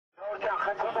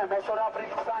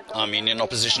Armenian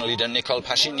opposition leader Nikol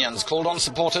Pashinyan's called on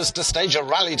supporters to stage a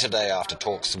rally today after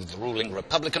talks with the ruling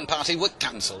Republican Party were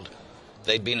cancelled.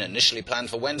 They'd been initially planned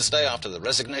for Wednesday after the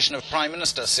resignation of Prime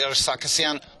Minister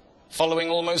Caucasian, following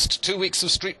almost 2 weeks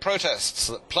of street protests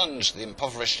that plunged the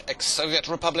impoverished ex-Soviet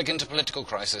republic into political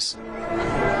crisis.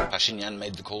 Pashinyan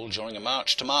made the call during a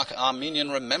march to mark Armenian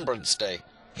Remembrance Day.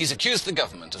 He's accused the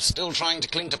government of still trying to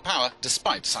cling to power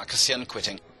despite Caucasian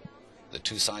quitting. The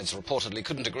two sides reportedly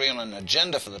couldn't agree on an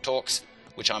agenda for the talks,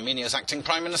 which Armenia's acting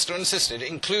Prime Minister insisted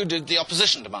included the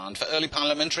opposition demand for early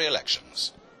parliamentary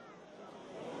elections.